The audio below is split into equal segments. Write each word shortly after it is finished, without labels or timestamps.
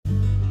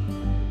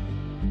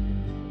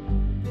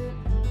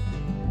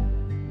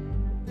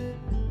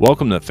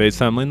Welcome to Faith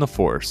Family and the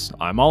Force.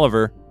 I'm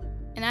Oliver.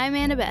 And I'm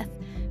Annabeth.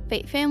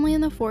 Faith Family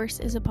and the Force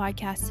is a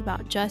podcast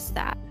about just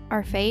that,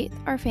 our faith,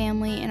 our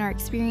family, and our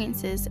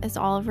experiences as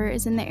Oliver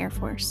is in the Air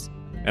Force.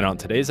 And on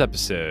today's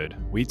episode,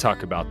 we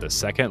talk about the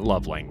second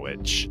love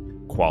language,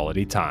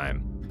 quality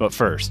time. But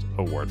first,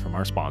 a word from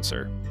our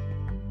sponsor.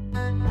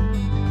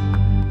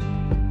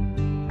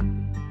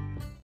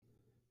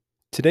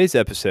 Today's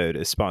episode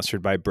is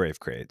sponsored by Brave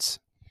Crates.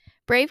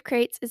 Brave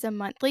Crates is a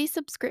monthly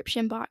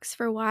subscription box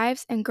for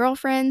wives and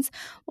girlfriends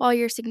while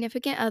your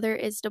significant other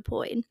is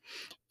deployed.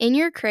 In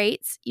your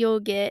crates,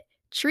 you'll get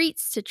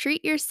treats to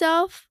treat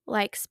yourself,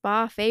 like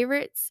spa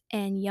favorites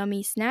and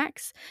yummy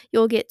snacks.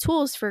 You'll get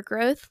tools for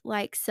growth,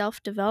 like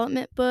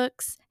self-development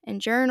books and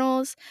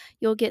journals.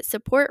 You'll get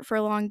support for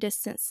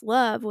long-distance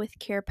love with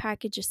care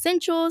package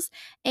essentials.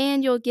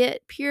 And you'll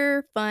get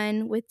pure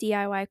fun with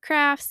DIY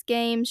crafts,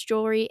 games,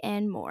 jewelry,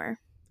 and more.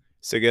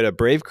 So go to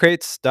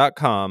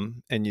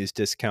bravecrates.com and use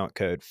discount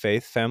code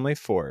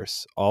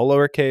FaithFamilyForce, all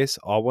lowercase,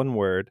 all one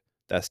word.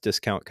 That's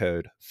discount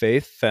code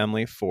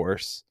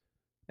FaithFamilyForce,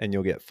 and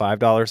you'll get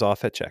 $5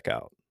 off at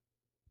checkout.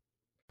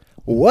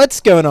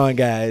 What's going on,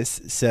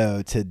 guys?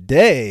 So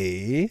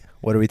today,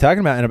 what are we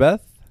talking about,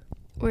 Annabeth?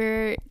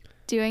 We're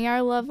doing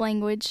our love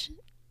languages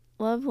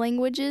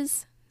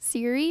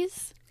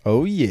series.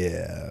 Oh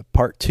yeah,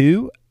 part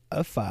 2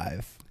 of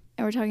 5.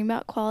 And we're talking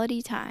about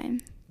quality time.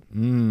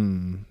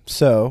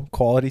 So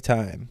quality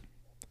time.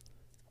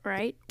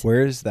 Right.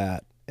 Where is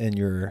that in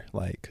your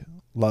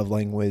love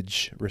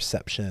language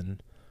reception?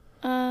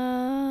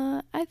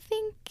 I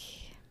think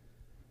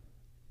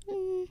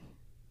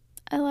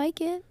I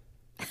like it.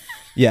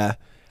 Yeah.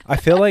 I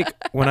feel like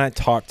when I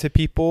talk to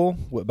people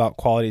about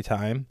quality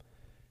time,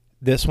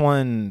 this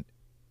one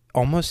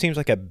almost seems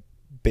like a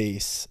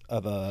base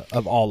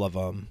of all of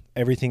them.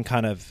 Everything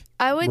kind of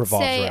revolves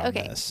around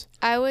this.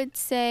 I would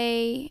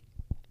say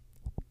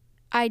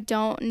I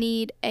don't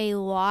need a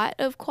lot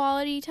of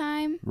quality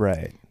time.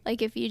 Right.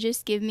 Like if you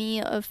just give me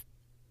a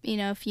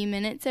few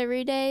minutes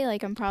every day,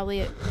 like I'm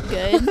probably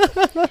good.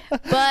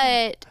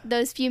 But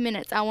those few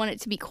minutes, I want it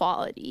to be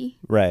quality.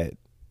 Right.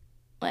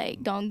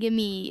 Like don't give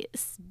me,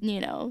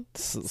 sucky.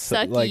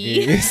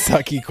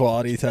 Sucky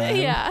quality time.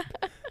 Yeah.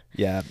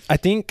 Yeah. I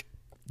think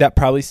that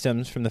probably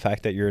stems from the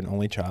fact that you're an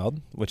only child,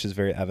 which is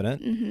very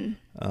evident in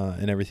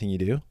everything you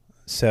do.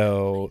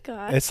 So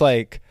it's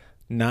like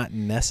not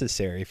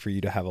necessary for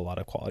you to have a lot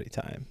of quality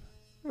time.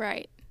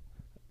 Right.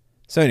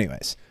 So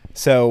anyways,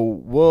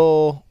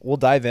 we'll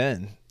dive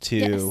in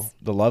to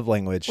the love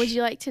language. Would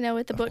you like to know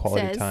what the book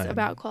says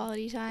about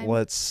quality time?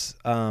 Let's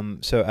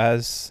so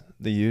as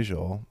the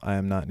usual, I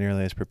am not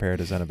nearly as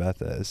prepared as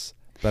Annabeth is,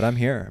 but I'm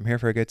here. I'm here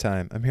for a good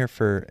time. I'm here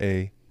for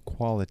a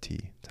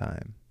quality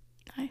time.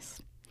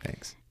 Nice.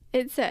 Thanks.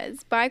 It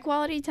says, by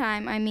quality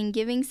time, I mean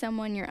giving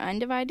someone your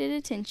undivided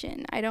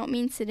attention. I don't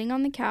mean sitting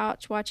on the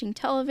couch watching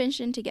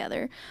television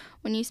together.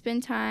 When you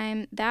spend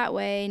time that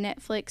way,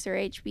 Netflix or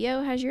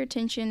HBO has your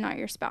attention, not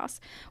your spouse.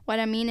 What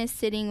I mean is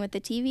sitting with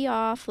the TV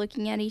off,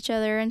 looking at each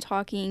other and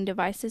talking,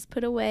 devices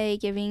put away,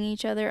 giving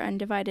each other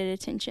undivided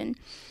attention.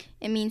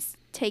 It means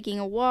taking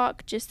a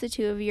walk, just the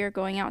two of you are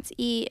going out to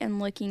eat and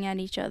looking at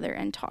each other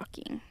and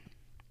talking.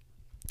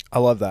 I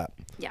love that.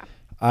 Yeah.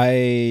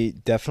 I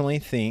definitely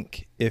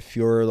think it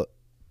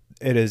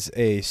is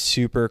a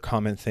super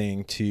common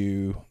thing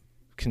to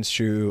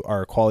construe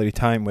our quality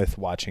time with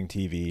watching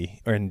TV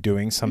or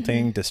doing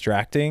something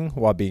distracting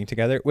while being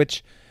together,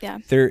 which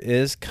there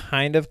is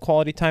kind of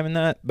quality time in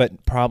that,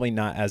 but probably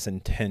not as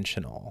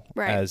intentional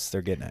as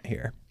they're getting at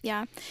here.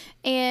 Yeah.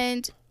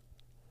 And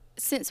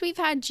since we've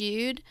had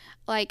Jude,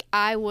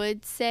 I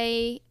would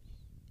say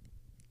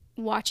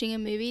watching a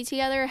movie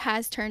together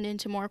has turned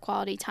into more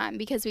quality time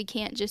because we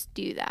can't just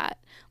do that.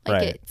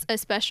 It's a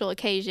special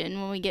occasion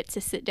when we get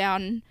to sit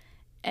down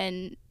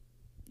and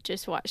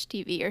just watch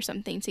TV or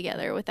something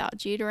together without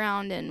Jude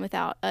around and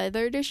without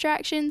other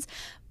distractions.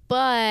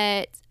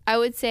 But I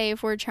would say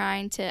if we're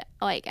trying to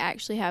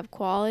actually have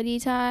quality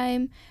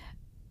time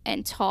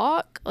and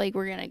talk,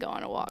 we're gonna go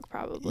on a walk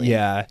probably.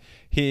 Yeah,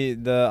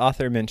 the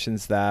author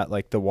mentions that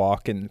the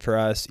walk, and for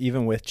us,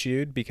 even with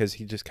Jude, because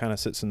he just kind of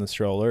sits in the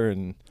stroller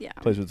and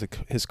plays with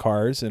his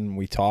cars and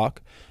we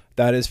talk.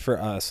 That is for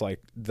us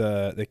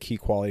the key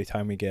quality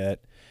time we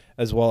get,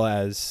 as well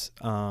as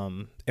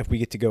if we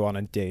get to go on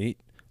a date.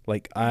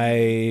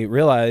 I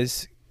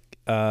realized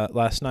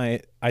last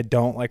night I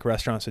don't like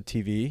restaurants with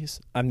TVs.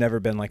 I've never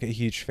been a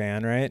huge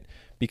fan, right?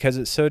 Because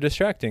it's so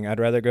distracting. I'd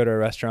rather go to a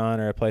restaurant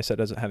or a place that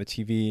doesn't have a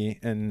TV,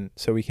 and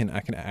so I can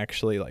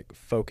actually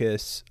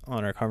focus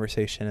on our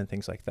conversation and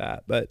things like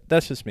that. But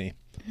that's just me.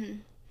 Mm-hmm.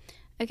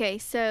 Okay,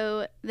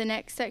 so the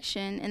next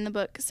section in the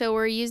book. So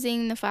we're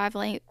using the five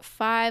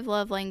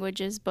love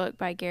languages book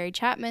by Gary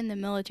Chapman, the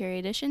military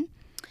edition,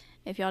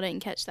 if y'all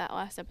didn't catch that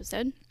last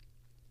episode.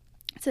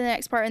 So the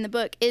next part in the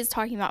book is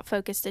talking about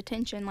focused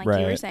attention, you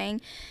were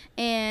saying.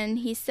 And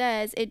he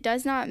says,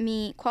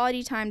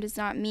 quality time does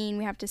not mean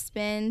we have to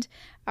spend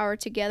our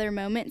together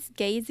moments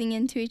gazing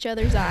into each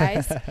other's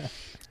eyes.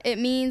 It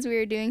means we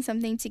are doing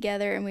something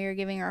together and we are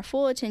giving our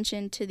full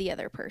attention to the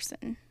other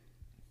person.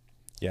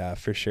 Yeah,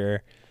 for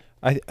sure.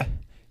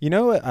 You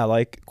know what I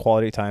like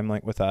quality time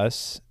like with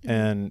us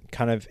and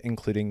kind of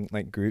including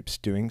like groups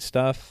doing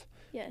stuff.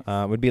 Yes.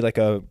 Would be like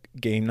a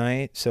game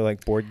night, so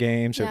like board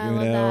games or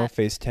Uno,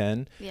 Phase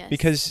 10. Yes.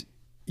 Because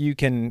you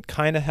can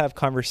kind of have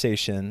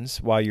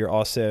conversations while you're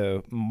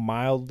also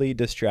mildly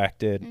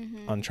distracted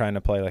on trying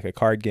to play like a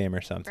card game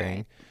or something.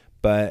 Right.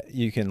 But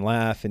you can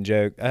laugh and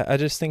joke. I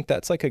just think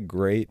that's like a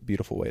great,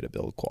 beautiful way to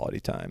build quality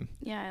time.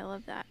 Yeah, I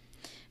love that.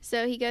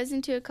 So he goes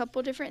into a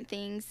couple different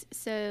things.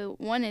 So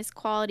one is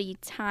quality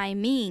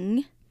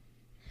timing.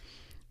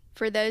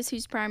 For those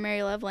whose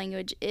primary love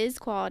language is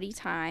quality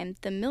time,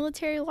 the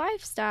military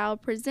lifestyle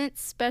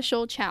presents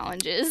special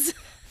challenges.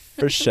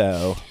 For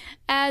sure.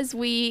 As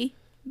we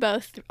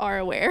both are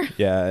aware.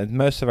 Yeah,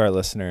 most of our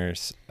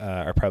listeners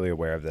are probably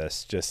aware of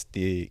this, just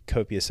the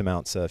copious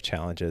amounts of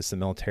challenges the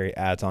military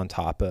adds on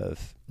top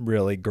of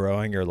really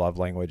growing your love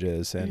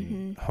languages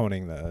and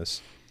honing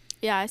those.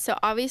 Yeah, so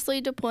obviously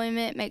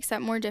deployment makes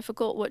that more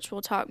difficult, which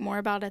we'll talk more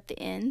about at the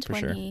end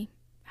he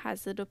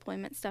has the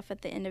deployment stuff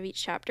at the end of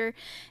each chapter.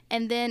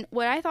 And then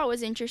what I thought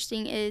was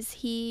interesting is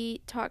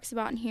he talks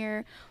about in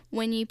here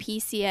when you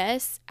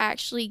PCS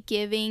actually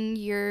giving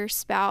your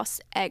spouse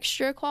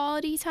extra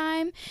quality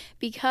time,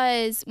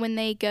 because when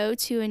they go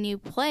to a new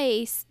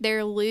place,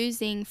 they're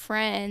losing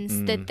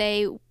friends that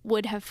they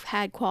would have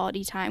had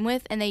quality time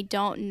with, and they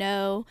don't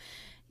know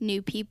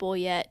new people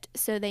yet,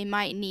 so they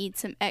might need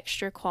some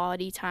extra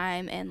quality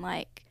time and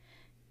like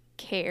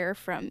care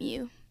from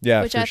you.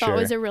 Yeah, which I thought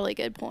was a really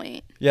good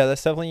point. Yeah,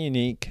 that's definitely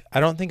unique. I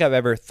don't think I've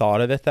ever thought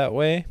of it that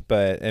way,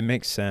 but it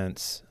makes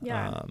sense.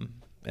 Yeah.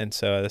 And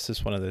so this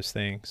is one of those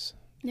things.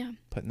 Yeah.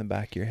 Put in the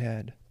back of your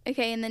head.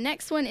 Okay, and the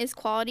next one is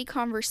quality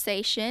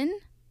conversation.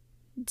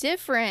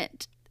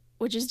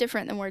 Which is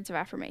different than words of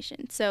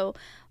affirmation. So,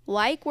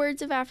 like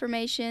words of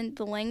affirmation,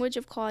 the language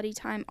of quality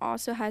time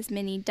also has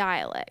many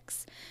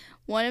dialects.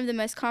 One of the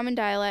most common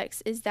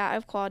dialects is that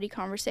of quality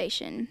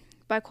conversation.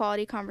 By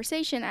quality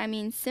conversation, I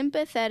mean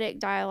sympathetic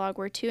dialogue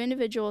where two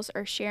individuals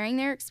are sharing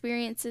their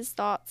experiences,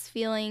 thoughts,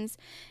 feelings,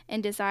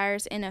 and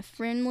desires in a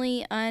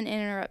friendly,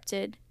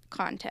 uninterrupted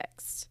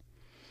context.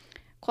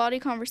 Quality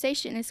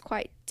conversation is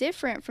quite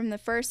different from the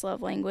first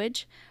love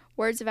language.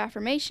 Words of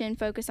affirmation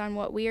focus on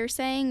what we are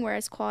saying,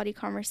 whereas quality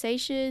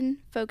conversation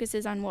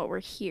focuses on what we're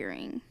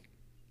hearing.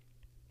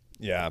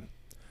 Yeah,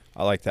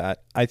 I like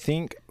that. I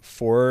think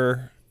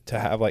to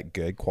have like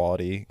good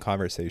quality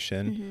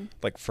conversation,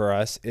 like for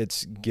us,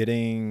 it's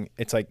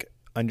like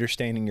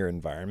understanding your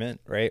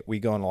environment, right? We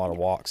go on a lot of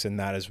walks, and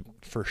that is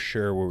for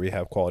sure where we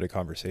have quality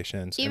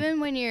conversations.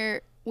 Even when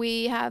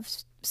we have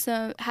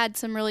had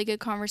some really good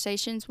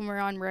conversations when we're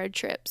on road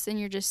trips and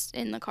you're just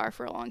in the car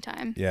for a long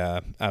time. Yeah,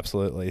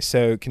 absolutely.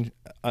 So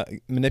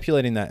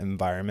manipulating that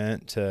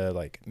environment to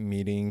like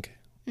meeting,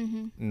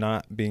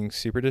 not being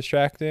super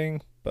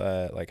distracting,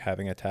 but like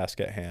having a task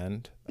at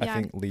hand, I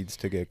think leads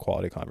to good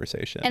quality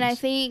conversations. And I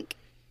think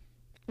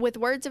with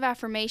words of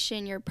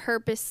affirmation, you're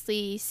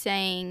purposely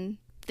saying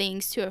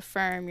things to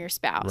affirm your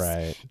spouse.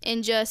 Right.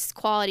 In just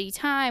quality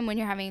time, when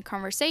you're having a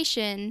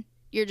conversation,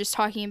 you're just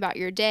talking about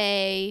your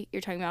day,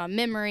 you're talking about a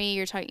memory,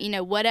 you're talking,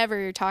 whatever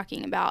you're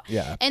talking about.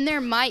 Yeah. And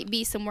there might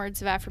be some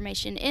words of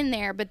affirmation in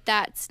there, but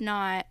that's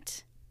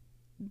not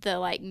the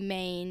like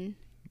main.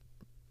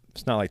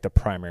 It's not like the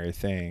primary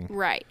thing.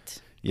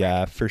 Right.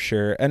 Yeah, for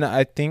sure. And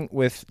I think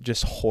with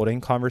just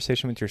holding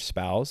conversation with your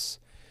spouse,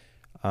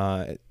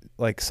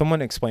 like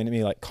someone explained to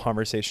me, like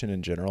conversation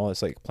in general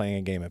is like playing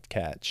a game of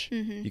catch.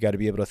 You got to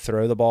be able to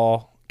throw the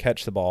ball,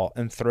 catch the ball,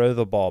 and throw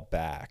the ball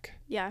back.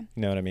 Yeah.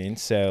 You know what I mean?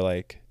 So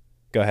like,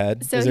 go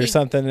ahead. So is there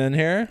something in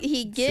here?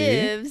 He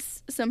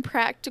gives some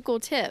practical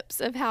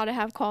tips of how to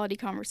have quality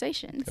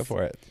conversations. Go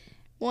for it.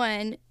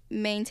 1,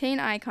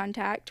 maintain eye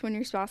contact when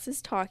your spouse is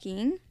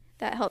talking.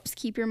 That helps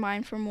keep your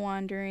mind from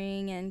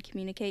wandering and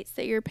communicates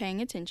that you're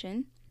paying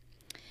attention.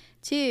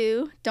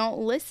 2, don't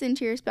listen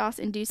to your spouse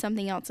and do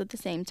something else at the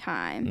same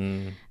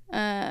time.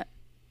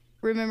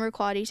 Remember,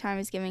 quality time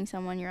is giving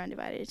someone your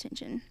undivided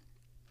attention.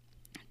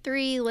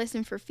 3,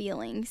 listen for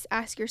feelings.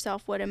 Ask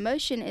yourself, what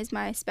emotion is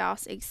my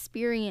spouse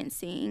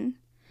experiencing?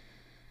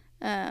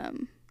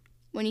 When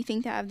you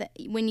think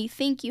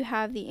you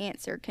have the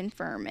answer,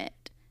 confirm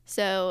it.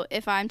 So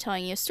if I'm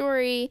telling you a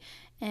story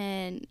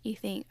and you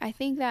think, I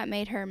think that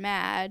made her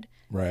mad,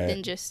 right,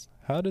 then just...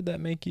 How did that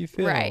make you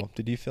feel? Right.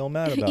 Did you feel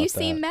mad about that? You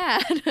seem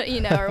mad,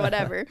 or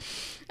whatever.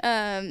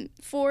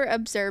 4,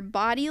 observe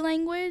body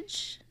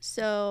language.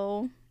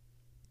 So,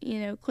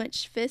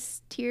 clenched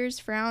fists, tears,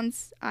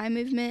 frowns, eye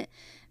movement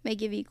may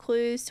give you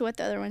clues to what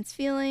the other one's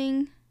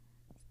feeling.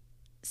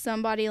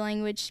 Some body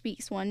language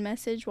speaks one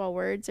message while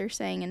words are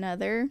saying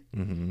another.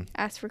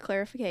 Ask for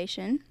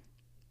clarification.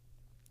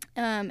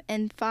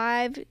 And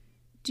 5,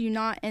 do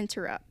not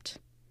interrupt.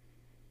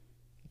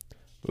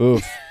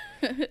 Oof.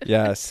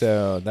 Yeah,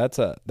 so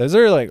those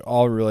are like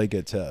all really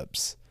good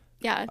tips.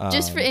 Yeah,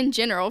 just in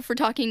general for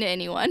talking to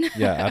anyone.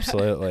 Yeah,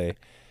 absolutely.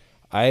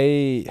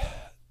 I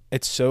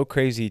it's so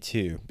crazy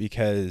too,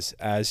 because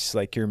as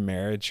like your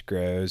marriage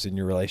grows and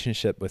your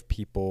relationship with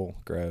people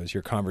grows,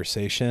 your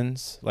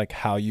conversations, like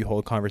how you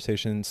hold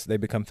conversations, they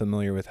become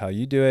familiar with how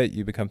you do it.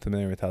 You become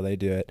familiar with how they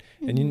do it.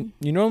 Mm-hmm. And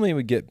you normally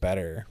would get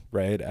better,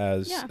 right?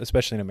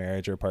 Especially in a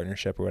marriage or a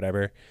partnership or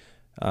whatever,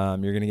 you're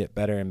going to get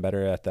better and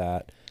better at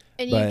that.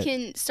 And you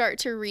can start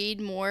to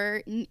read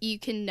more. You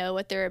can know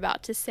what they're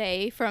about to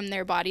say from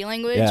their body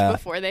language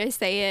before they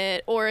say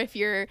it. Or if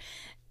you're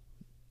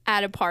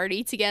at a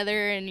party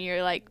together and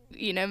you're like,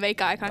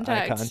 make eye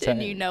contact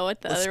and you know what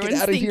the other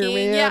one's thinking.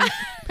 Here, man.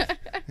 Yeah.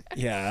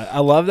 Yeah, I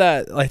love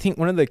that. I think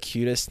one of the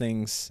cutest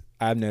things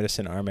I've noticed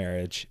in our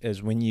marriage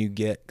is when you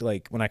get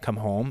like, when I come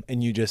home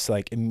and you just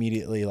like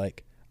immediately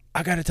like,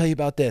 I got to tell you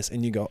about this.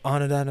 And you go, oh,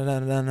 no.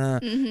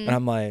 And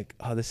I'm like,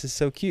 oh, this is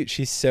so cute.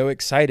 She's so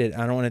excited.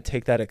 I don't want to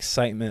take that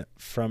excitement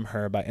from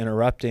her by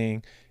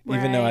interrupting,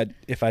 even though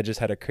if I just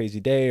had a crazy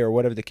day or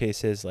whatever the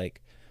case is,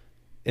 like,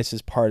 it's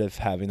just part of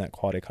having that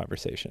quality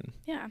conversation.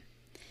 Yeah.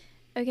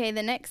 Okay,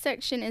 the next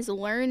section is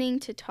learning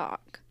to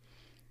talk.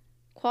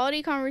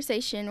 Quality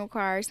conversation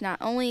requires not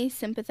only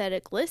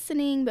sympathetic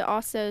listening, but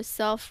also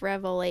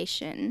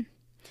self-revelation.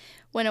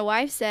 When a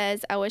wife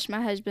says, I wish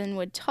my husband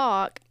would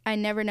talk, I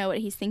never know what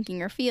he's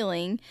thinking or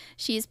feeling,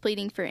 she is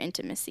pleading for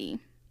intimacy.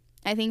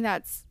 I think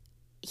that's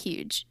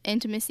huge.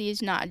 Intimacy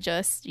is not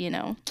just, in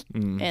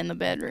the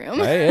bedroom.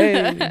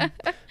 Hey.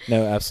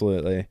 No,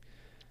 absolutely.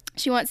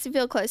 She wants to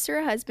feel close to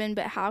her husband,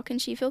 but how can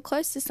she feel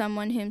close to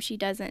someone whom she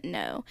doesn't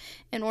know?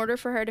 In order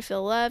for her to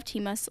feel loved, he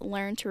must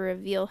learn to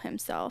reveal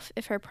himself.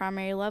 If her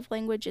primary love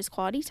language is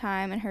quality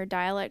time and her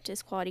dialect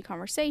is quality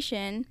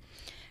conversation,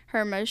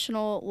 her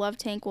emotional love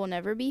tank will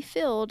never be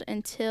filled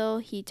until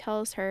he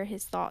tells her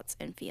his thoughts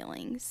and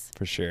feelings.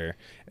 For sure.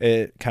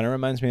 It kind of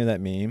reminds me of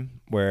that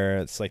meme where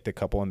it's like the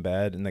couple in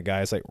bed and the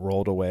guy's like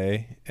rolled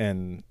away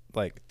and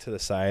like to the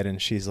side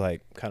and she's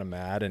like kind of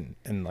mad and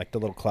like the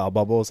little cloud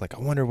bubble is like, I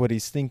wonder what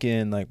he's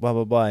thinking, like blah,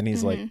 blah, blah. And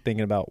he's like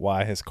thinking about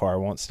why his car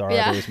won't start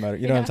or his motor.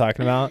 You know what I'm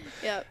talking about?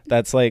 Yep.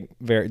 That's like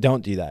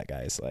don't do that,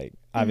 guys. Like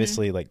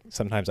obviously like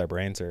sometimes our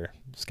brains are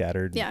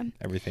scattered and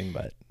everything,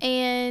 but.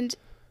 And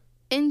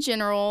in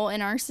general,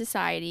 in our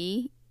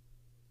society,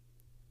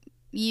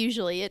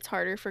 usually it's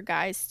harder for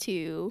guys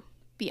to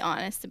be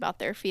honest about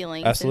their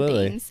feelings and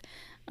things.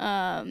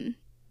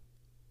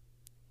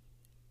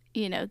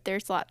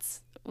 There's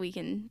lots we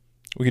could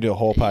do a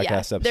whole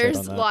podcast episode there's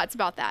on that. Lots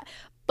about that.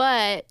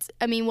 But,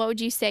 I mean, what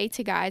would you say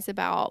to guys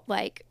about,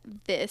 like,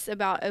 this,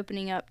 about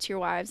opening up to your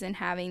wives and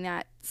having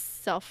that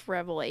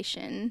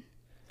self-revelation?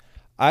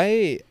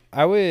 I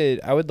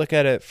would look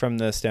at it from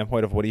the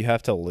standpoint of what do you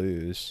have to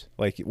lose?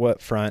 Like,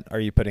 what front are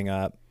you putting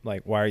up?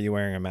 Like, why are you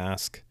wearing a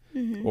mask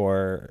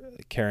or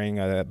carrying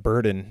a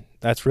burden?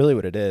 That's really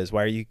what it is.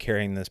 Why are you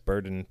carrying this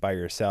burden by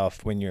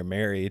yourself when you're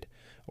married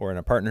or in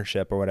a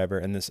partnership or whatever,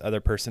 and this other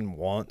person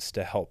wants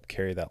to help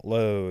carry that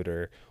load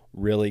or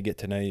really get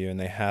to know you and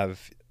they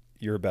have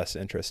your best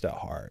interest at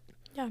heart?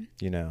 Yeah.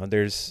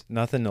 There's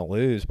nothing to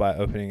lose by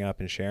opening up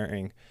and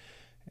sharing.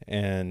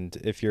 And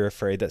if you're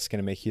afraid that's going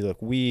to make you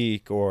look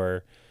weak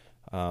or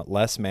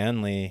less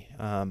manly,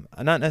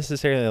 not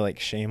necessarily like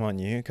shame on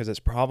you, because it's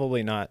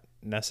probably not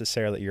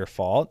necessarily your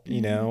fault,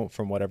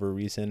 from whatever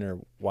reason or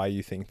why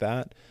you think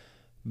that.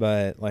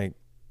 But like,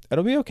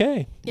 it'll be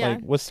okay. Yeah.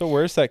 Like, what's the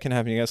worst that can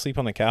happen? You got to sleep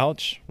on the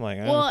couch? Like,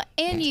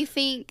 and you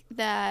think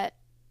that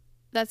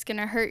that's going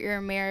to hurt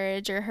your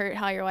marriage or hurt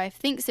how your wife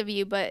thinks of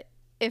you. But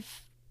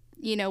if,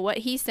 what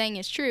he's saying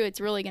is true, it's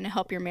really going to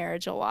help your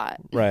marriage a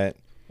lot. Right.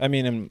 I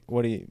mean, and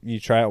what do you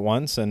try it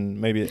once and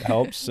maybe it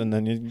helps and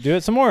then you do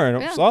it some more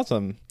and it's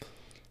awesome.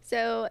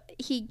 So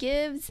he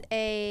gives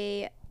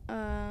a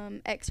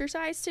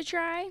exercise to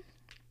try.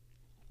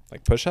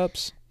 Like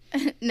push-ups?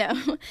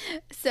 No.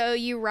 So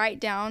you write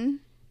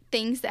down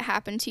things that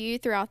happen to you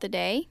throughout the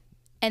day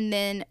and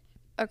then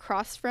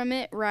across from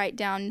it, write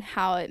down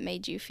how it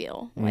made you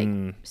feel.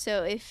 Like,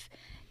 so if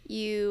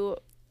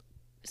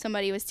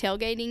somebody was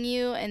tailgating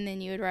you and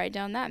then you would write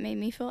down that made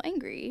me feel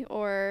angry,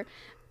 or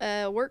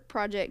a work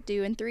project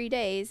due in 3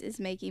 days is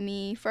making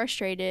me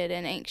frustrated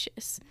and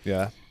anxious.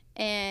 Yeah.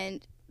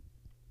 And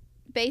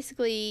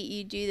basically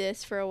you do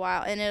this for a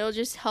while and it'll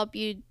just help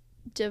you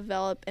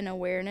develop an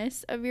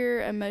awareness of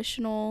your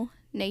emotional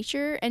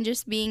nature and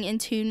just being in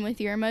tune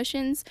with your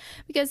emotions,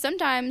 because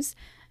sometimes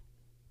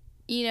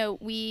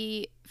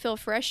we feel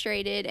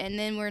frustrated and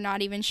then we're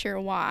not even sure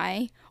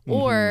why,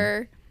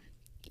 or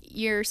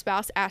your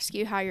spouse asks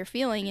you how you're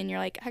feeling and you're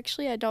like,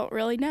 actually I don't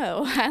really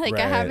know. I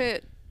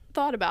haven't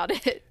thought about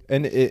it.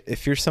 And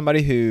if you're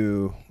somebody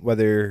who,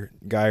 whether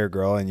guy or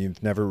girl, and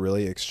you've never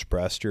really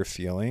expressed your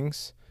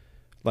feelings,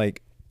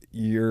 like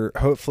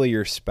hopefully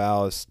your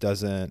spouse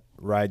doesn't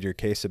ride your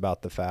case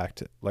about the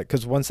fact, like,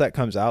 because once that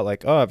comes out,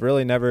 like, oh, I've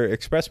really never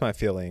expressed my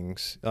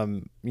feelings,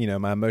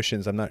 my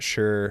emotions, I'm not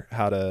sure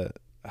how to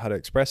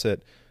express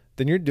it,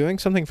 then you're doing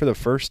something for the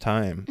first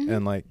time.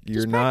 And like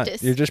you're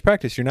just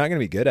practice. You're not going to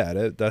be good at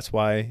it. That's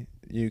why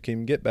you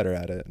can get better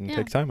at it and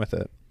take time with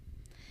it.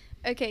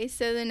 Okay,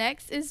 so the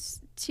next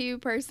is 2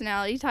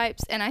 personality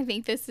types, and I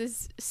think this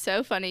is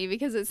so funny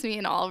because it's me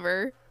and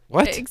Oliver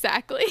What?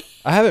 Exactly.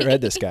 I haven't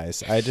read this,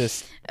 guys. I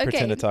just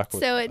pretend to talk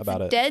so it's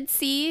about it. Dead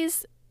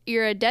Seas.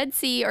 You're a Dead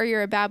Sea or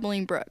you're a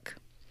babbling brook.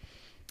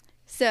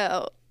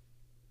 So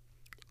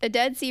a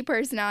Dead Sea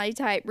personality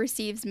type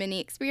receives many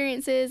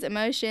experiences,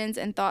 emotions,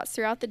 and thoughts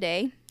throughout the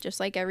day, just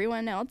like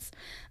everyone else.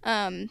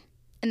 And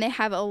they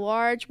have a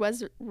large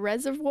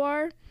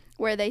reservoir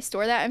where they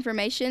store that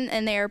information,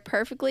 and they are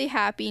perfectly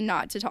happy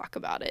not to talk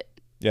about it.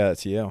 Yeah,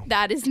 that's you.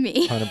 That is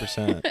me.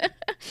 100%.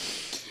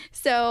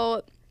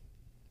 So,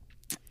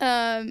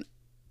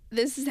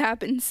 this has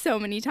happened so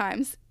many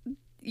times.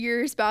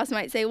 Your spouse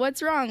might say,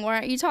 "What's wrong? Why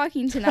aren't you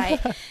talking tonight?"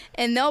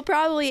 And they'll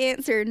probably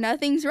answer,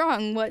 "Nothing's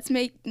wrong. What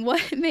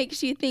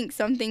makes you think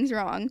something's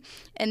wrong?"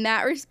 And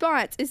that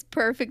response is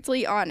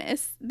perfectly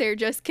honest. They're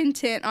just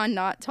content on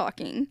not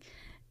talking.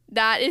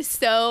 That is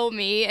so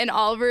me. And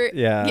Oliver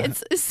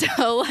gets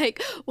so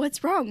like,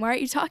 "What's wrong? Why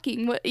aren't you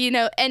talking?" What,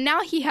 and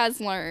now he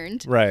has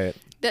learned. Right.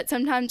 That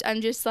sometimes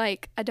I'm just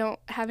like, I don't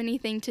have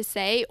anything to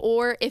say.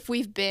 Or if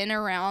we've been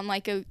around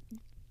like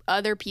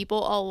other people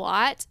a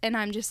lot and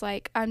I'm just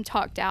like, I'm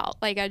talked out.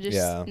 Like I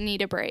just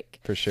need a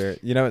break. For sure.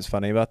 You know what's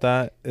funny about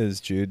that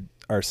is Jude,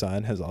 our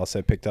son, has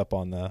also picked up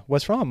on the,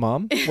 "What's wrong,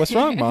 Mom? What's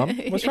wrong, Mom?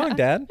 What's wrong,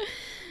 Dad?"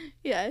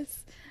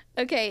 Yes.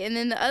 Okay. And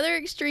then the other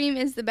extreme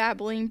is the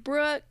babbling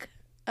brook.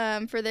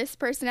 For this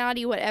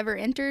personality, whatever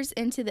enters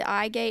into the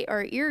eye gate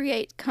or ear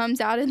gate comes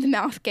out of the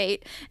mouth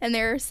gate, and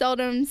there are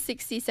seldom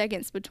 60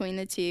 seconds between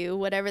the two.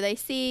 Whatever they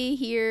see,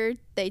 hear,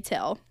 they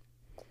tell.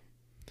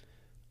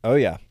 Oh,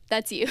 yeah.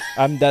 That's you.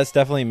 That's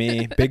definitely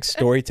me. Big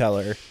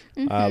storyteller.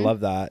 Mm-hmm. I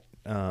love that.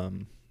 That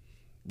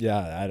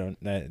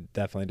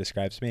definitely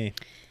describes me.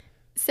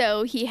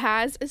 So he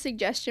has a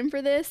suggestion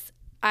for this.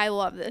 I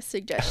love this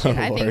suggestion.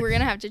 I think we're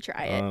going to have to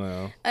try it.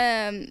 Oh,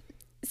 no.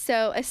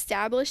 So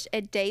establish a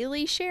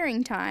daily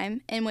sharing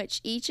time in which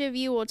each of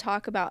you will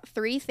talk about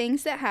 3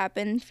 things that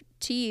happened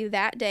to you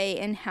that day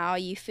and how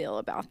you feel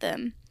about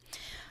them.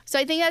 So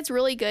I think that's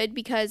really good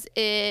because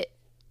it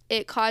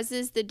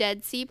causes the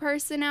Dead Sea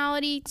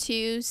personality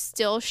to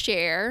still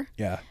share.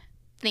 Yeah.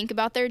 Think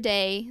about their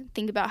day,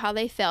 think about how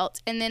they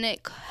felt, and then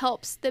it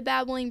helps the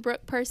babbling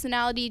brook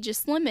personality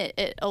just limit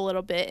it a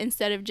little bit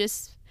instead of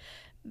just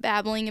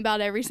babbling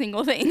about every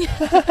single thing.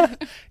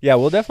 Yeah,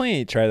 we'll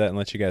definitely try that and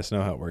let you guys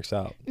know how it works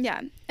out. Yeah.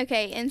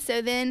 Okay. And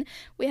so then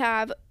we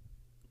have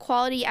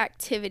quality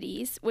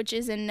activities, which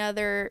is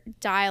another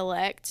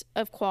dialect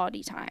of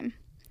quality time.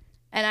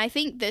 And I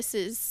think this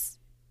is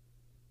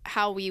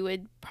how we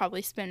would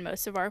probably spend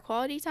most of our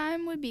quality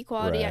time would be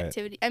quality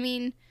activity. I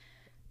mean,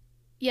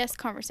 yes,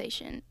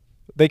 conversation.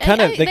 They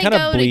kind of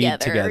bleed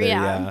together.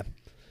 Yeah.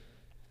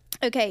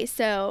 Okay.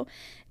 So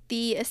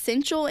the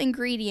essential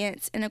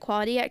ingredients in a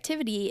quality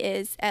activity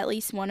is at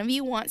least one of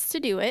you wants to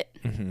do it,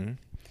 mm-hmm.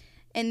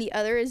 and the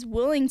other is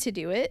willing to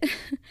do it,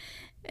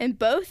 and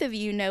both of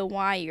you know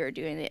why you're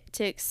doing it,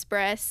 to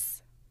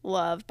express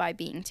love by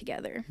being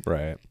together.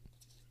 Right.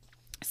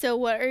 So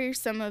what are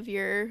some of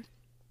your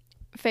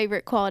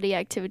favorite quality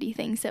activity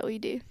things that we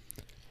do?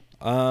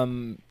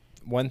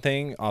 One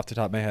thing off the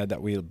top of my head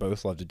that we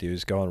both love to do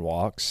is go on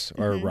walks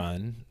or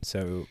run.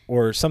 So,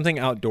 or something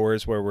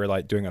outdoors where we're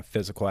like doing a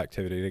physical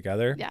activity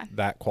together. Yeah.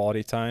 That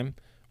quality time.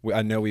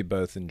 I know we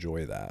both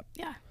enjoy that.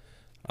 Yeah.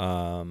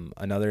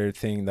 Another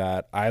thing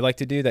that I like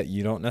to do that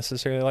you don't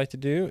necessarily like to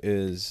do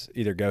is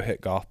either go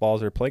hit golf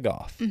balls or play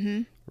golf.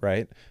 Mm-hmm.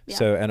 Right. Yeah.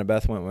 So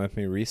Annabeth went with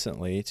me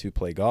recently to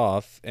play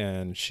golf,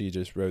 and she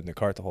just rode in the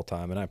cart the whole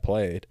time, and I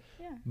played.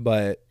 Yeah.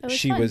 But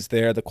she fun. was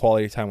there. The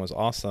quality time was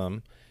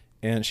awesome.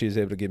 And she was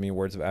able to give me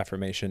words of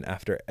affirmation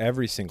after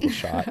every single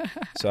shot.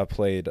 So I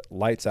played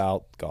lights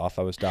out golf.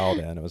 I was dialed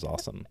in. It was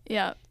awesome.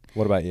 Yeah.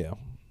 What about you?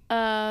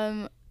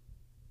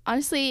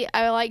 Honestly,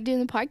 I like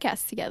doing the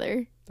podcast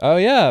together. Oh,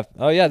 yeah.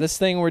 This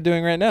thing we're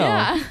doing right now.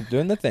 Yeah.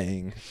 Doing the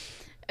thing.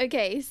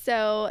 Okay.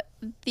 So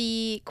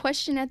the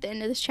question at the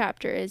end of this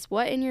chapter is,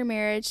 what in your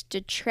marriage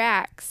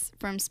detracts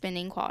from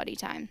spending quality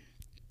time?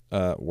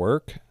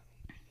 Work.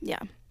 Yeah.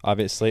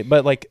 Obviously,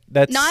 but like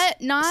that's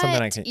not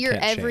something your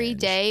can't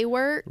everyday change.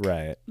 work,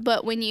 right?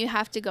 But when you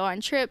have to go on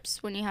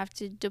trips, when you have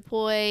to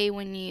deploy,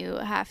 when you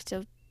have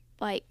to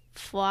like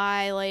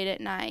fly late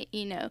at night,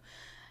 Not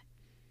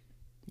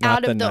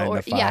out the of the 9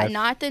 to 5.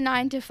 not the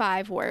 9 to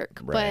 5 work,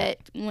 Right.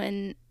 but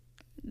when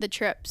the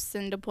trips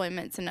and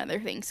deployments and other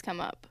things come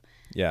up.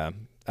 Yeah,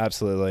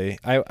 absolutely.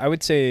 I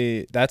would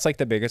say that's like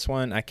the biggest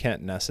one. I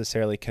can't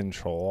necessarily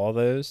control all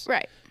those,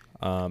 Right?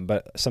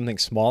 But something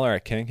smaller I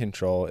can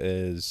control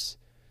is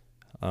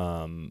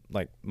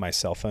like my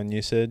cell phone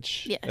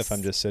usage. Yes. If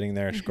I'm just sitting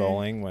there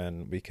scrolling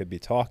when we could be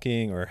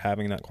talking or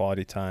having that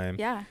quality time.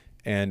 Yeah.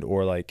 And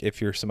or like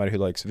if you're somebody who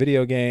likes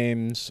video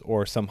games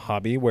or some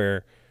hobby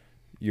where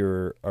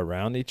you're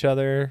around each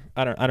other,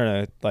 I don't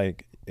know,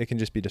 like it can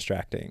just be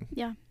distracting.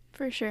 Yeah,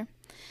 for sure.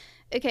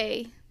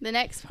 Okay, the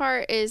next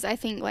part is I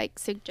think like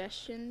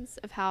suggestions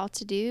of how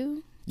to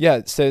do.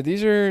 Yeah, so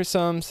these are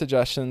some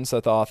suggestions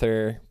that the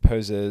author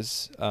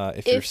poses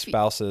if your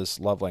spouse's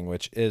love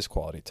language is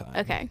quality time.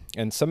 Okay.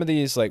 And some of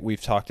these, like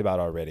we've talked about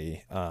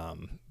already,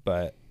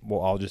 but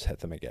I'll just hit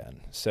them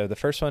again. So the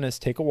first one is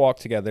take a walk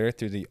together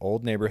through the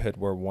old neighborhood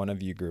where one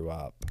of you grew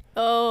up.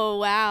 Oh,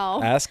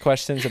 wow. Ask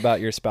questions about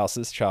your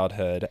spouse's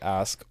childhood.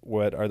 Ask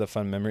what are the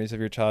fun memories of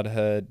your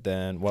childhood.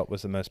 Then what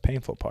was the most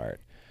painful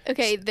part?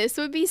 Okay, this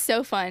would be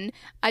so fun.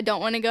 I don't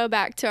want to go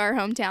back to our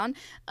hometown.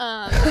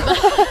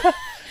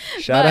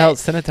 Shout out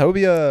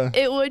Senatobia.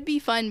 It would be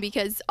fun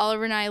because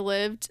Oliver and I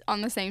lived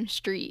on the same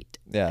street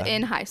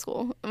in high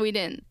school. We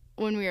didn't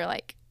when we were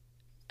like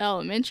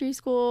elementary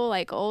school,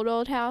 like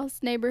old house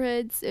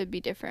neighborhoods. It'd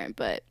be different,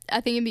 but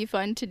I think it'd be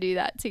fun to do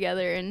that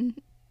together and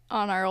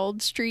on our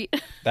old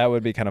street. That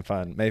would be kind of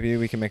fun. Maybe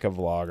we can make a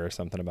vlog or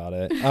something about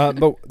it.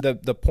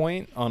 But the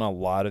point on a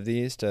lot of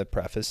these, to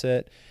preface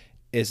it,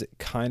 is it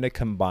kind of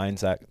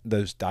combines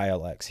those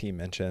dialects he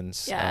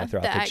mentions throughout the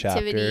chapter.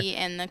 Activity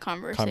and the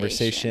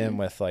conversation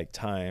with like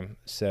time.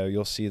 So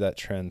you'll see that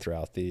trend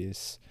throughout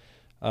these.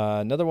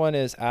 Another one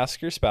is ask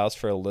your spouse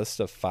for a list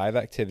of 5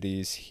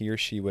 activities he or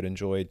she would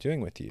enjoy doing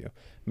with you.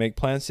 Make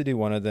plans to do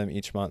one of them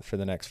each month for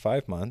the next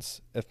 5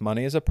 months. If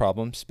money is a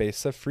problem,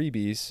 space the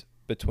freebies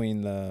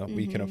between the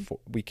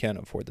we can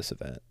afford this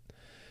event.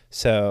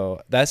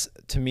 So that's,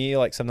 to me,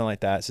 like something like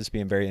that. It's just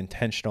being very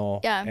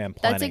intentional and planning.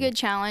 That's a good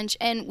challenge.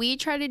 And we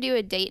try to do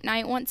a date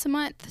night once a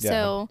month. Yeah.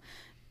 So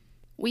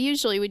we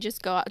usually would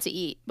just go out to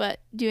eat, but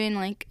doing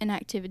like an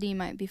activity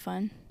might be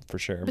fun. For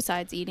sure.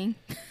 Besides eating.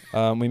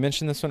 We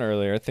mentioned this one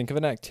earlier. Think of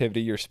an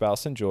activity your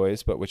spouse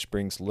enjoys, but which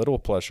brings little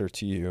pleasure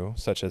to you,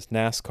 such as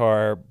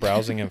NASCAR,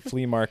 browsing in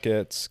flea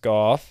markets,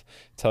 golf.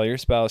 Tell your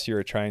spouse you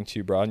are trying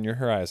to broaden your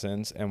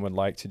horizons and would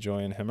like to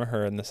join him or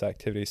her in this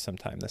activity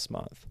sometime this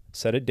month.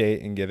 Set a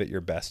date and give it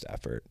your best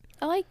effort.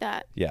 I like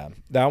that. Yeah.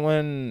 That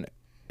one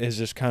is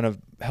just kind of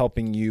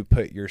helping you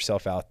put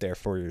yourself out there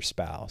for your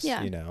spouse,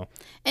 you know.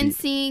 And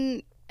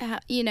seeing,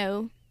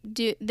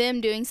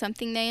 them doing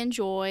something they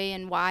enjoy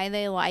and why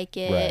they like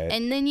it. Right.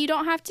 And then you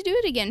don't have to do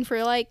it again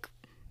for like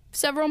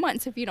several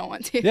months if you don't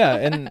want to. Yeah.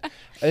 And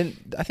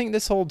I think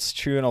this holds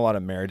true in a lot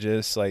of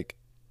marriages. Like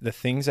the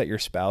things that your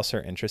spouse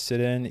are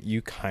interested in,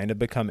 you kind of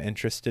become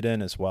interested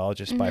in as well,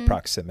 just by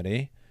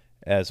proximity,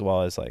 as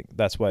well as like,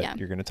 that's what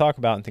you're going to talk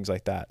about and things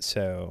like that.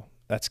 So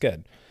that's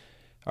good.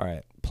 All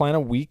right. Plan a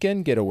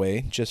weekend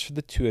getaway just for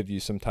the 2 of you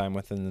sometime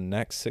within the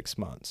next 6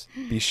 months.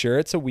 Be sure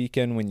it's a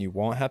weekend when you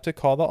won't have to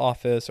call the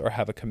office or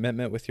have a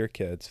commitment with your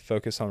kids.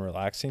 Focus on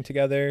relaxing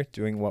together,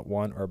 doing what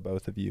one or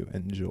both of you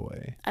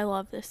enjoy. I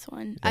love this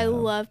one. Yeah. I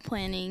love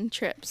planning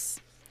trips.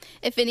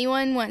 If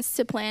anyone wants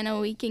to plan a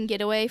weekend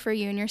getaway for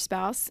you and your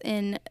spouse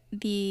in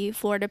the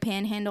Florida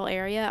Panhandle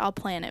area, I'll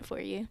plan it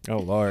for you. Oh,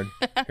 Lord.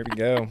 Here we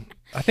go.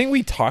 I think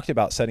we talked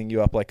about setting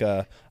you up like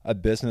a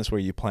business where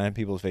you plan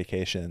people's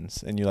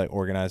vacations and you like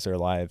organize their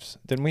lives.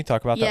 Didn't we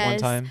talk about that one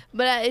time?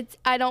 But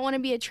I don't want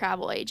to be a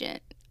travel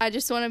agent. I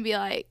just want to be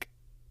like,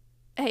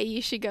 hey,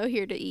 you should go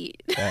here to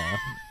eat. Yeah.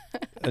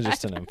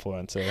 Just an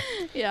influencer.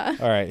 Yeah.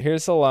 All right.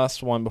 Here's the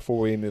last one before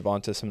we move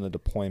on to some of the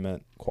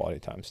deployment quality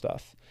time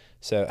stuff.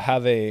 So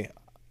have a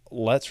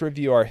let's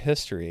review our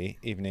history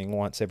evening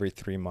once every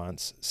 3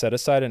 months. Set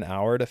aside an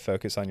hour to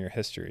focus on your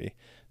history.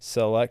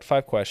 Select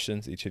 5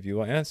 questions each of you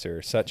will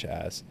answer, such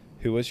as,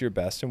 who was your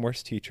best and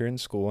worst teacher in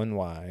school and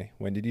why?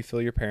 When did you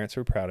feel your parents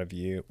were proud of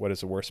you? What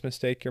is the worst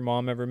mistake your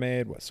mom ever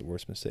made? What's the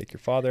worst mistake your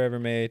father ever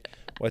made?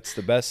 What's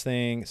the best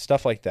thing?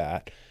 Stuff like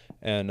that.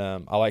 And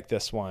I like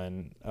this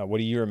one. What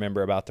do you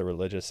remember about the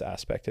religious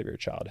aspect of your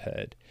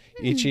childhood?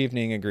 Each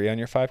evening, agree on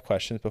your 5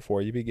 questions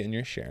before you begin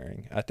your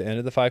sharing. At the end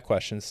of the 5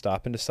 questions,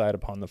 stop and decide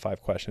upon the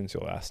 5 questions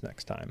you'll ask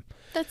next time.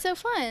 That's so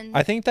fun.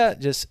 I think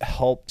that just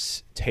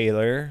helps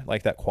tailor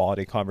like that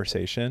quality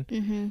conversation.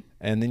 Mm-hmm.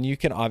 And then you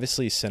can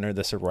obviously center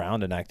this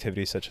around an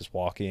activity such as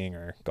walking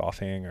or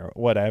golfing or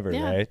whatever,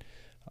 right?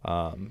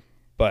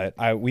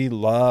 But we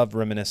love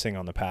reminiscing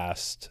on the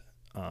past.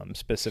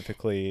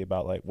 Specifically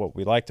about like what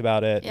we liked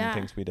about it and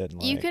things we didn't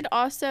like. You could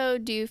also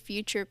do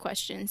future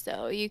questions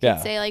though. You could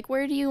say like,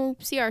 where do you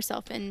see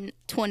yourself in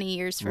 20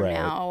 years from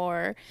now?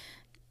 Or,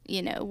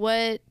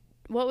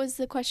 what was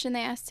the question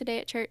they asked today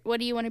at church?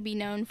 What do you want to be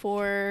known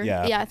for?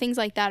 Yeah, things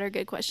like that are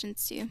good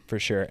questions too. For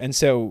sure. And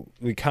so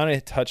we kind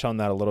of touch on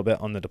that a little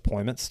bit on the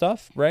deployment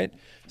stuff, right?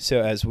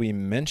 So as we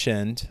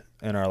mentioned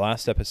in our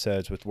last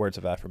episodes with words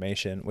of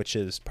affirmation, which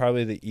is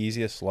probably the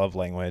easiest love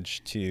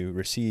language to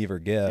receive or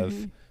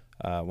give,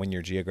 when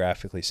you're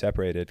geographically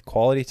separated,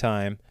 quality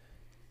time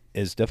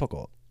is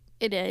difficult.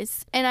 It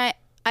is. And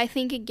I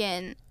think,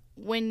 again,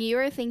 when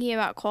you're thinking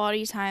about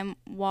quality time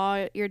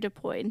while you're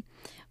deployed,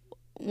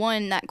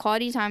 one, that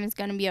quality time is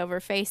going to be over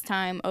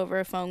FaceTime, over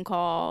a phone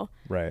call.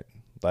 Right.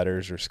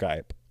 Letters or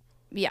Skype.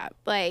 Yeah.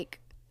 Like,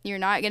 you're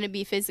not going to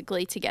be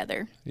physically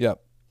together.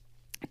 Yep.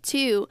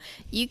 2,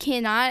 you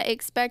cannot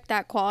expect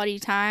that quality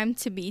time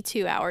to be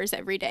 2 hours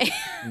every day.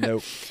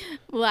 Nope.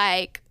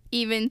 Like,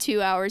 even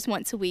 2 hours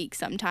once a week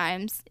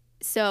sometimes.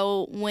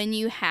 So when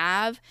you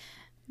have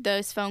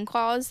those phone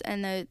calls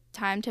and the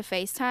time to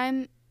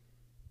FaceTime,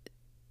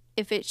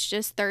 if it's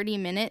just 30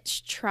 minutes,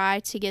 try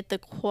to get the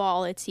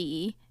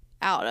quality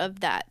out of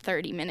that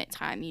 30-minute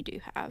time you do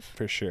have.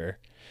 For sure.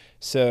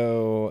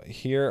 So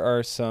here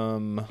are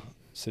some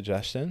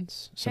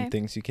suggestions, some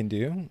things you can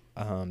do.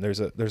 There's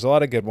a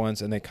lot of good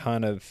ones, and they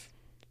kind of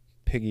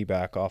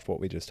piggyback off what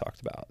we just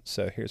talked about.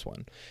 So here's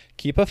one.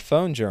 Keep a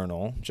phone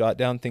journal. Jot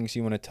down things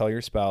you want to tell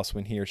your spouse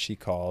when he or she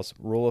calls.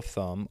 Rule of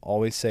thumb,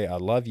 always say I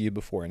love you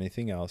before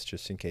anything else,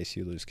 just in case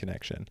you lose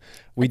connection.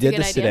 We did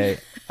this today.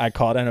 I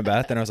called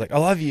Annabeth and I was like, I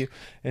love you.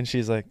 And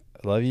she's like,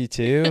 I love you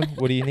too.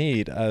 What do you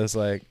need? I was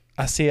like,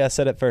 I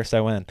said it first, I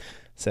win.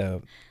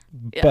 So,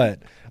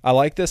 but I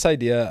like this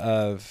idea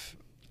of,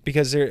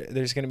 because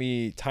there's going to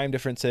be time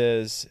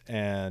differences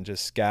and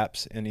just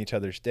gaps in each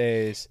other's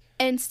days.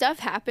 And stuff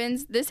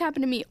happens. This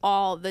happened to me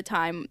all the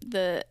time.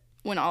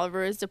 When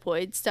Oliver is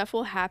deployed, stuff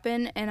will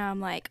happen, and I'm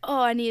like, oh,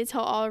 I need to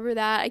tell Oliver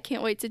that. I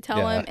can't wait to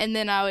tell him. And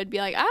then I would be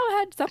like, I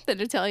had something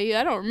to tell you.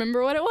 I don't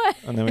remember what it was.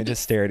 And then we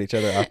just stare at each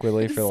other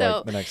awkwardly for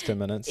like the next 10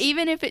 minutes.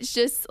 Even if it's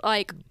just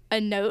like a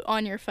note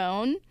on your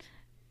phone,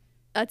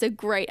 that's a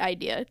great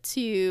idea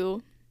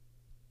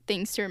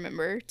things to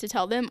remember to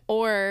tell them,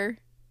 or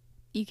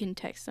you can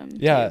text them.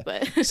 Yeah. Too,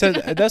 but so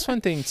that's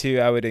one thing too.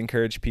 I would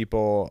encourage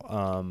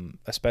people,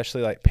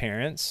 especially like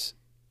parents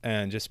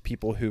and just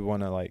people who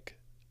want to, like,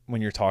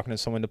 when you're talking to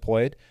someone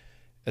deployed,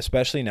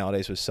 especially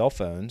nowadays with cell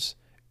phones,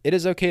 it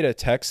is okay to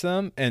text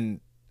them and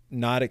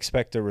not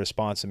expect a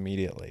response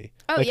immediately.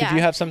 Oh, like if you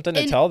have something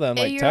to tell them,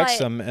 like text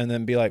them and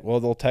then be like,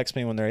 well, they'll text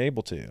me when they're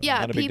able to.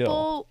 Yeah,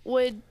 people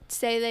would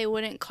say they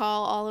wouldn't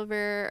call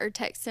Oliver or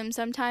text him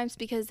sometimes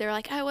because they're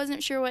like, I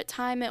wasn't sure what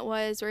time it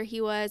was where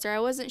he was, or I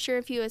wasn't sure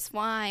if he was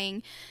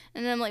flying.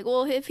 And I'm like,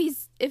 well, if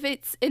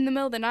it's in the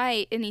middle of the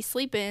night and he's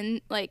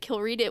sleeping, like, he'll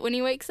read it when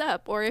he wakes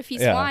up, or if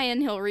he's flying,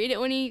 he'll read it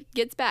when he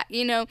gets back.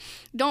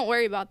 Don't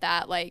worry about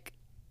that. Like,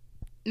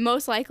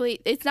 most likely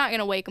it's not going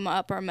to wake them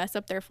up or mess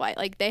up their flight.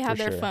 Like, they have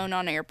their phone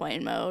on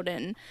airplane mode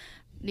and,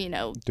 do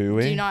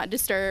not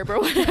disturb or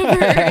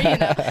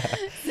whatever,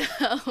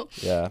 So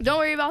don't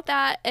worry about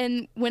that.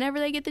 And whenever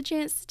they get the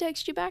chance to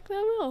text you back, they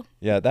will.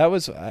 Yeah,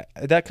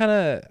 that kind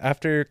of,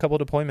 after a couple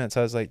deployments,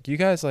 I was like, you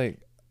guys,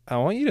 like, I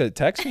want you to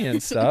text me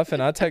and stuff,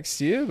 and I'll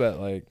text you, but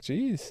like,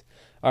 geez.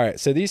 All right,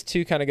 so these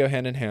two kind of go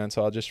hand in hand,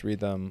 so I'll just read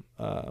them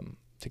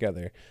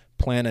together.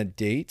 Plan a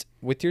date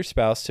with your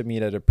spouse to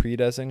meet at a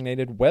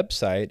pre-designated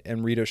website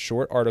and read a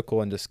short article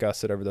and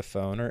discuss it over the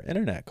phone or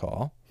internet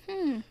call.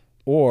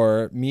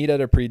 Or meet at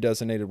a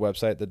pre-designated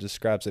website that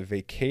describes a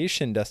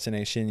vacation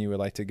destination you would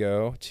like to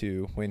go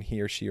to when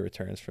he or she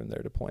returns from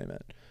their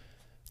deployment.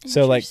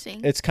 So, like,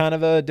 it's kind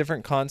of a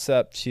different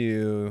concept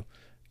to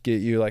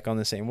get you, like, on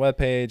the same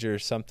webpage or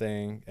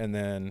something, and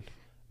then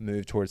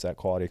move towards that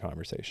quality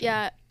conversation.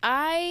 Yeah,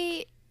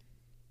 I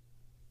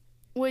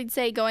would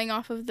say, going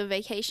off of the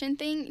vacation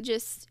thing,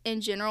 just in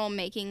general,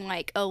 making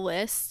like a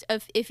list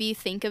of, if you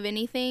think of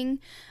anything,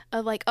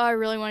 of like, oh, I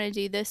really want to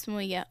do this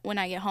when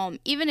I get home,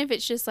 even if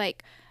it's just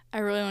like, I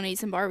really want to eat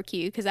some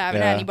barbecue because I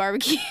haven't had any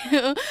barbecue,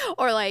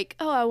 or like,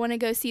 oh, I want to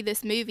go see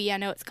this movie, I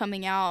know it's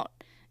coming out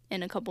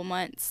in a couple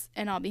months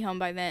and I'll be home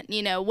by then,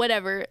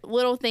 whatever,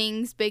 little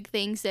things, big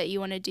things that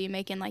you want to do,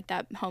 making like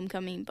that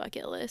homecoming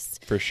bucket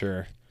list. For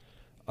sure.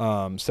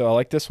 So I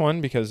like this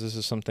one because this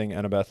is something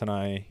Annabeth and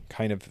I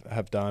kind of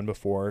have done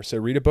before. So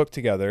read a book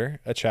together,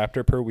 a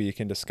chapter per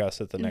week, and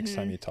discuss it the next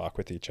time you talk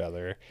with each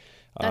other.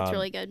 That's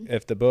really good.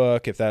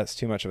 If that's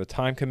too much of a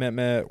time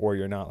commitment, or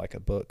you're not like a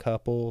book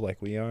couple like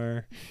we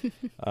are,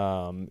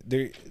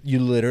 you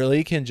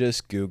literally can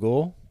just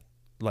Google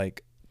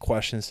like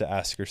questions to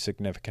ask your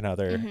significant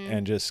other,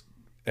 and just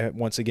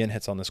once again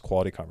hits on this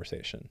quality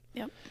conversation.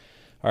 Yep.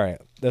 All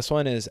right. This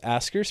one is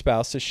ask your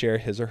spouse to share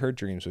his or her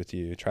dreams with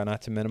you. Try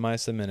not to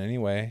minimize them in any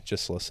way.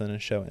 Just listen and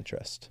show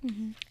interest.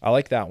 I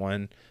like that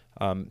one.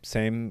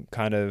 Same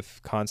kind of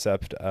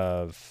concept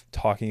of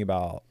talking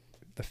about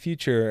the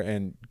future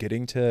and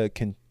getting to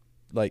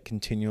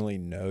continually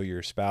know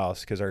your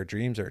spouse, because our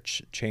dreams are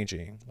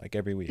changing like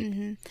every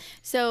week.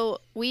 So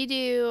we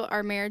do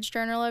our marriage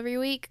journal every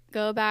week.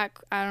 Go back,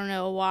 I don't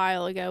know, a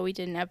while ago we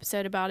did an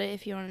episode about it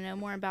if you want to know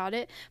more about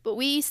it, but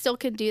we still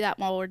could do that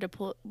while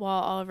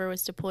Oliver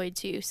was deployed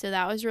too. So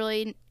that was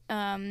really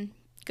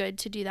good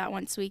to do that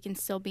once a week and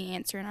still be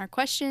answering our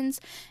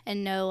questions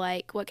and know,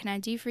 like, what can I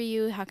do for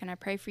you, how can I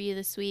pray for you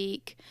this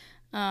week,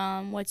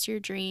 what's your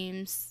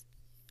dreams,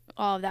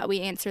 all of that.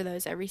 We answer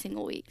those every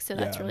single week, so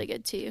that's really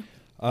good too.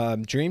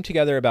 Dream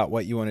together about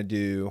what you want to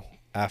do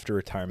after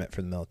retirement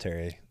for the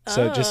military.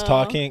 So just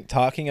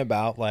talking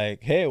about,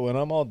 like, hey, when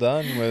I'm all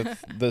done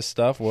with this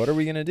stuff, what are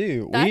we going to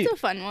do? That's a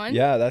fun one.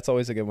 Yeah, that's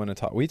always a good one to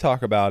talk. We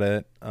talk about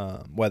it,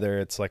 whether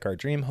it's like our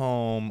dream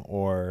home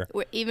or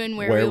even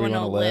where we want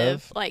to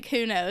live. Like,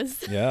 who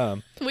knows? Yeah.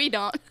 We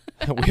don't.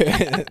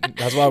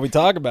 That's why we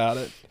talk about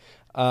it.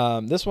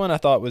 This one I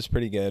thought was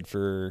pretty good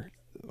for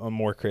a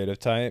more creative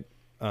type.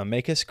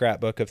 Make a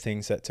scrapbook of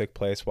things that took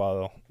place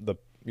while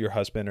your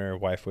husband or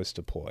wife was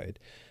deployed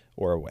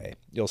or away.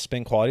 You'll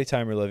spend quality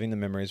time reliving the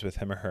memories with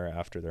him or her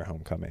after their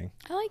homecoming.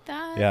 I like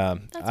that. Yeah.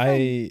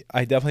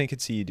 I definitely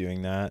could see you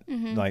doing that.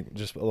 Like,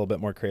 just a little bit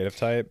more creative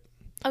type.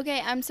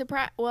 Okay, I'm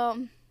surprised.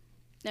 Well,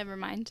 never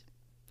mind.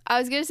 I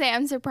was going to say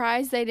I'm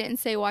surprised they didn't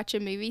say watch a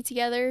movie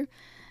together,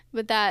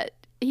 but that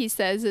he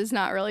says is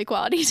not really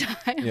quality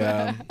time.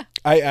 Yeah.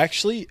 I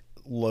actually,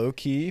 low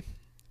key,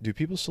 do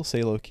people still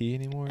say low key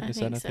anymore? Is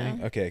that a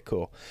thing? Okay,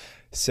 cool.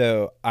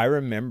 So I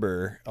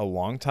remember a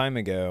long time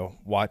ago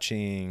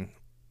watching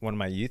one of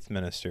my youth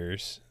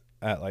ministers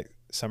at like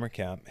summer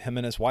camp, him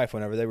and his wife,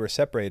 whenever they were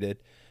separated,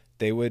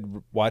 they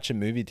would watch a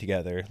movie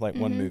together, like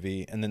one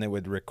movie, and then they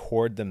would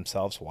record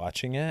themselves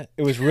watching it.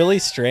 It was really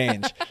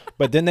strange.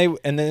 But then they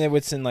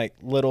would send like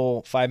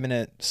little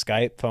 5-minute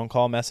Skype phone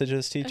call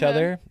messages to each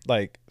other,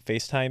 like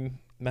FaceTime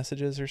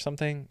messages or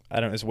something. I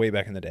don't know. It was way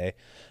back in the day.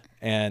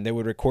 And they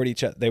would record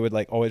each other. They would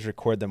like always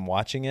record them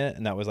watching it.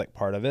 And that was like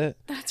part of it.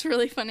 That's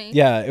really funny.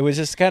 Yeah. It was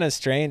just kind of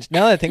strange.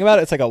 Now that I think about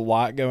it, it's like a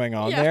lot going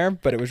on there,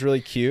 but it was really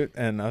cute.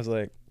 And I was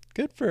like,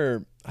 good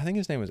for, I think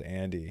his name was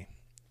Andy.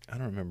 I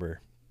don't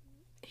remember.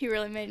 He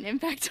really made an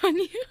impact on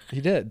you. He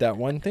did. That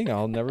one thing.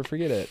 I'll never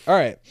forget it. All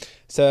right.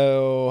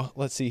 So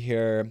let's see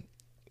here.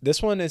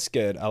 This one is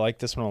good. I like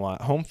this one a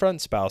lot.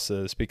 Homefront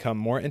spouses become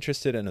more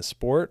interested in a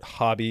sport,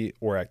 hobby,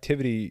 or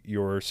activity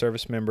your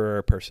service member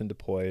or person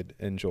deployed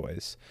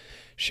enjoys.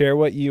 Share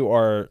what you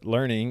are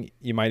learning.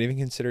 You might even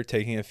consider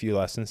taking a few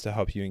lessons to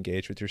help you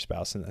engage with your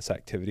spouse in this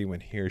activity when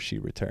he or she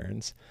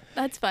returns.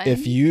 That's fun. Do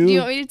you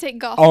want me to take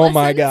golf lessons?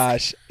 My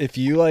gosh. If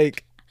you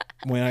like,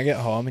 when I get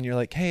home and you're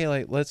like, hey,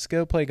 like, let's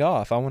go play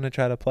golf. I want to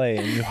try to play.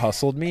 And you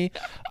hustled me,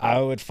 I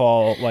would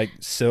fall like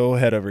so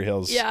head over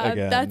heels. Yeah,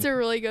 again. That's a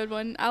really good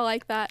one. I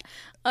like that.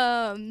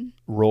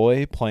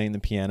 Roy playing the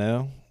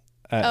piano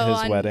at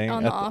his wedding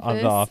on The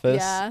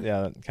Office. Yeah,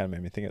 that kind of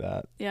made me think of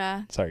that.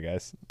 Yeah. Sorry,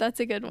 guys.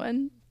 That's a good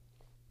one.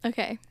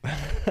 Okay.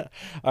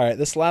 All right.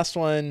 This last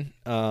one,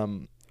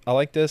 I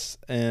like this,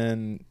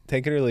 and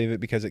take it or leave it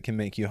because it can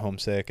make you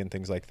homesick and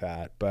things like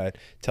that. But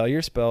tell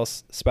your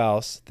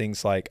spouse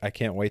things like, I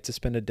can't wait to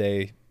spend a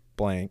day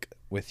blank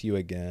with you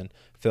again.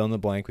 Fill in the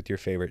blank with your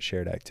favorite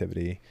shared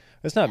activity.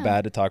 It's not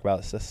bad to talk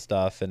about this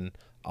stuff. And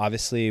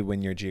obviously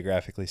when you're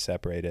geographically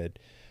separated,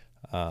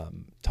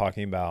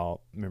 talking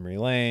about memory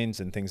lanes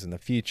and things in the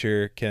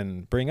future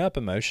can bring up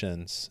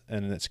emotions,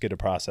 and it's good to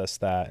process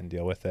that and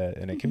deal with it.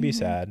 And it can be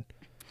sad,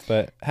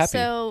 but happy.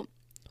 So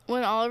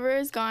when Oliver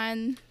is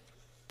gone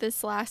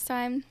this last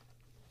time,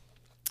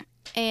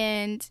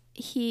 and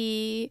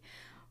he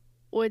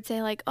would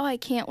say like, oh, I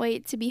can't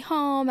wait to be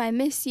home, I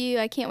miss you,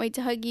 I can't wait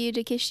to hug you,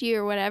 to kiss you,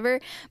 or whatever,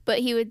 but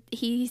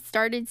he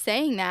started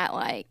saying that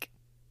like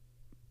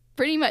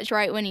pretty much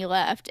right when he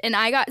left, and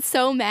I got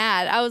so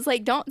mad. I was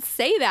like, don't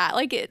say that,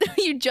 like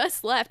you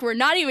just left, we're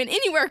not even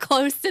anywhere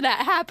close to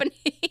that happening.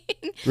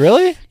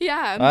 Really?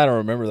 Yeah, I don't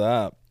remember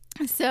that.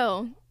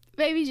 So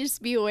maybe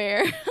just be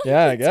aware.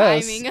 Yeah, I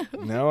guess. Timing.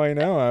 Now I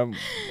know. I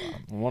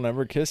won't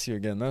ever kiss you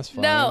again. That's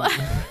fine. No.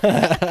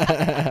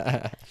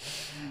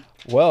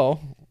 Well,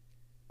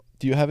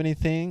 do you have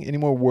any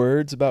more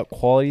words about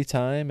quality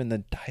time and the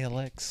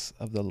dialects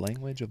of the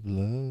language of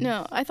love?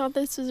 No, I thought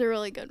this was a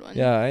really good one.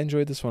 Yeah, I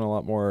enjoyed this one a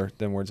lot more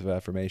than words of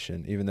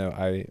affirmation, even though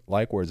I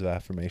like words of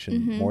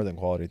affirmation more than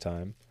quality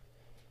time.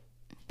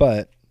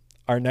 But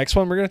our next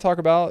one we're going to talk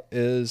about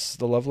is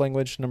the love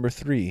language number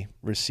 3,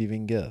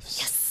 receiving gifts.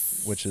 Yes.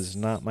 Which is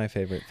not my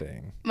favorite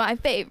thing. My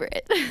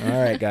favorite.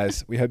 All right,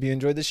 guys. We hope you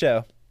enjoyed the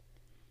show.